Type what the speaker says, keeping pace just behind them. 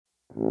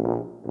Hey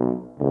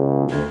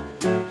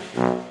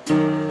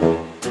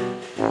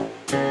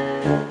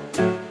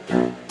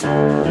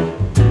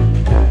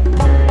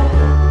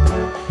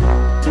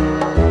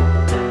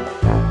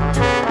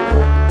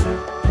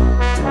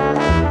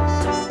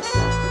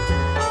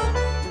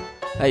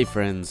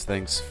friends,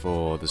 thanks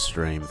for the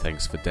stream,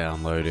 thanks for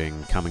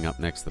downloading, coming up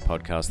next the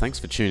podcast, thanks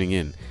for tuning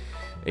in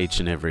each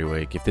and every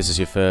week. If this is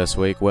your first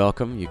week,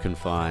 welcome. You can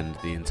find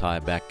the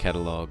entire back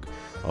catalogue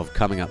of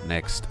Coming Up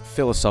Next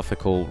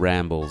philosophical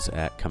rambles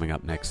at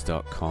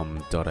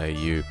comingupnext.com.au.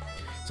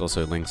 There's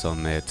also links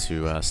on there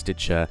to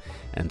Stitcher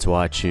and to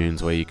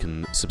iTunes where you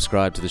can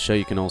subscribe to the show.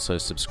 You can also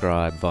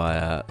subscribe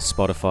via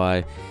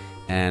Spotify,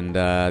 and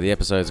the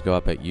episodes go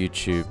up at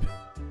YouTube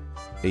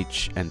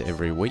each and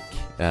every week.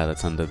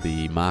 That's under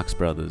the Marx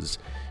Brothers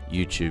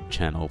YouTube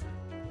channel.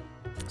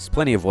 There's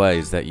plenty of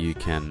ways that you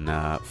can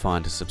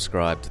find to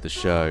subscribe to the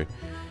show.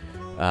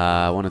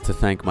 I wanted to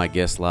thank my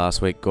guest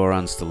last week,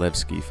 Goran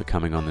Stilevski, for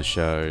coming on the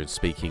show,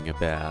 speaking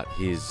about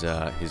his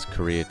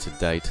career to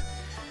date,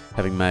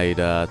 having made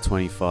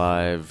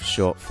 25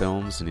 short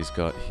films, and he's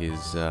got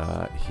his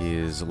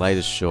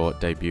latest short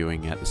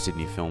debuting at the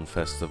Sydney Film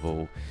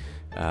Festival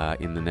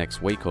in the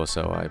next week or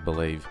so, I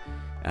believe.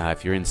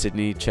 If you're in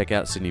Sydney, check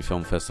out Sydney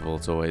Film Festival.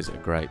 It's always a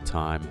great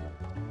time.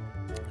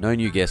 No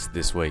new guest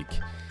this week.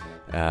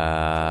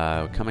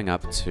 We're coming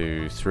up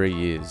to 3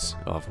 years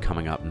of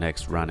Coming Up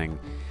Next running,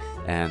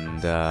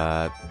 and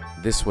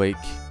this week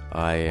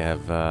I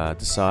have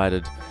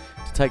decided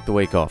to take the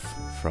week off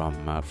from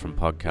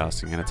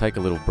podcasting. I'm going to take a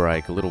little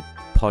break, a little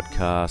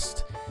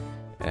podcast.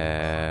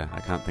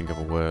 I can't think of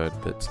a word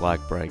that's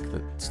like break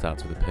that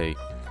starts with a P.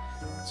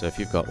 So if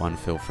you've got one,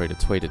 feel free to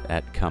tweet it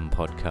at CUN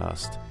CUN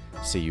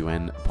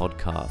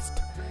podcast.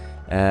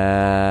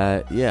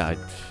 I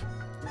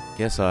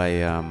guess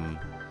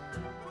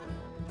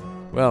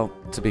well,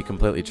 to be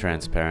completely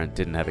transparent,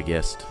 didn't have a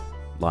guest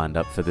lined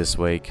up for this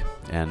week,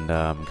 and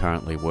I'm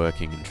currently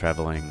working and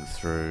travelling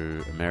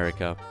through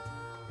America.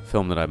 A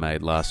film that I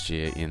made last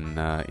year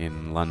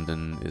in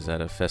London is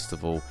at a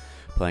festival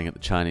playing at the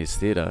Chinese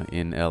Theatre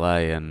in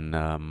LA, and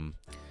I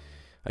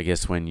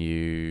guess when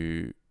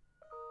you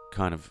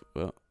kind of...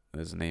 Well,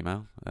 there's an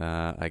email.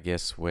 I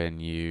guess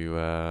when you...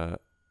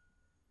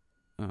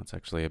 it's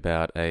actually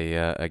about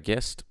a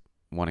guest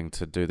wanting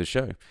to do the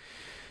show.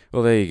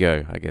 Well, there you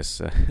go. I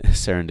guess a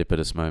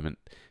serendipitous moment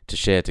to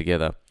share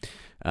together.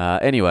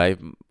 Anyway,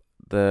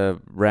 the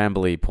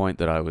rambly point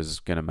that I was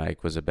going to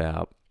make was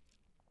about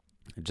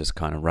just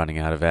kind of running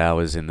out of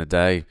hours in the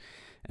day.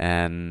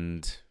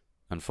 And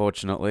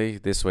unfortunately,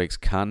 this week's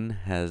CUN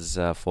has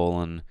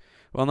fallen,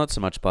 well, not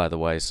so much by the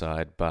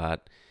wayside,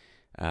 but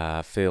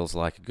feels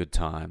like a good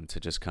time to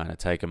just kind of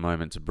take a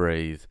moment to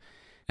breathe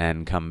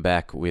and come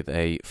back with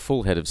a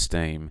full head of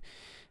steam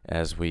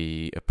as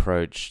we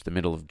approach the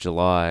middle of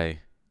July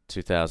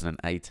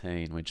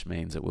 2018, which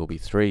means it will be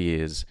 3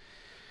 years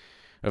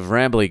of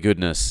rambly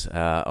goodness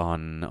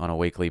on a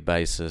weekly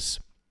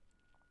basis.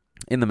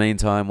 In the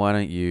meantime, why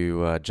don't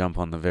you jump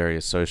on the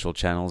various social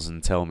channels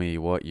and tell me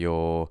what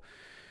your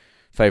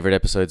favourite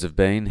episodes have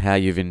been, how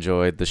you've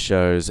enjoyed the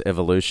show's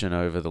evolution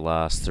over the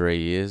last 3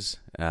 years.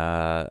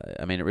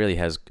 I mean, it really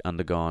has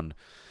undergone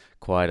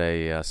quite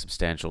a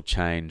substantial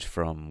change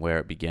from where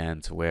it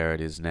began to where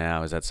it is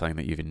now. Is that something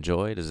that you've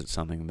enjoyed? Is it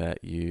something that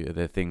are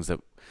there things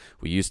that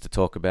we used to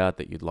talk about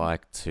that you'd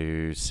like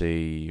to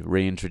see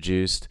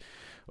reintroduced?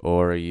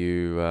 Or are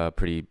you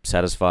pretty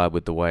satisfied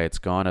with the way it's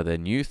gone? Are there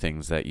new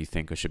things that you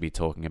think I should be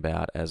talking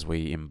about as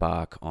we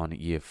embark on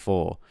year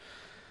 4?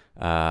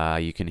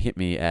 You can hit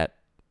me at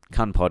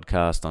CUN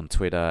Podcast on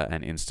Twitter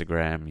and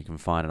Instagram. You can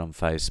find it on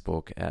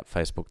Facebook at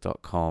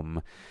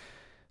facebook.com/CUN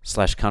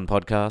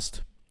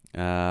Podcast.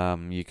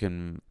 You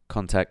can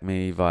contact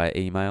me via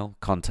email,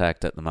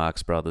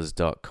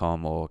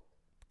 contact@themarxbrothers.com, or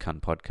CUN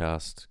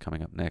Podcast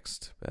coming up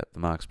next at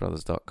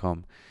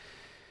themarxbrothers.com.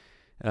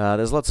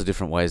 There's lots of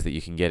different ways that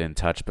you can get in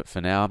touch, but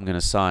for now I'm going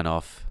to sign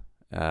off.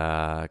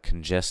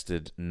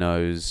 Congested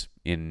nose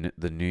in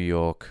the New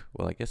York,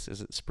 well, I guess,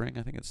 is it spring?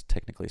 I think it's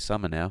technically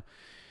summer now.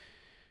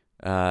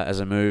 As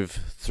I move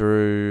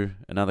through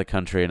another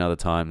country, another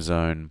time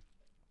zone,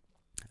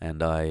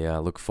 and I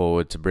look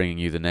forward to bringing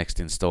you the next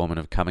installment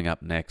of Coming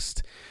Up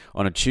Next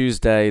on a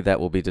Tuesday that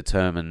will be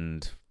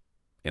determined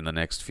in the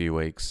next few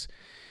weeks.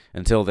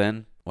 Until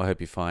then, I hope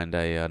you find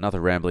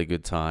another rambly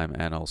good time,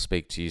 and I'll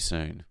speak to you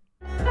soon.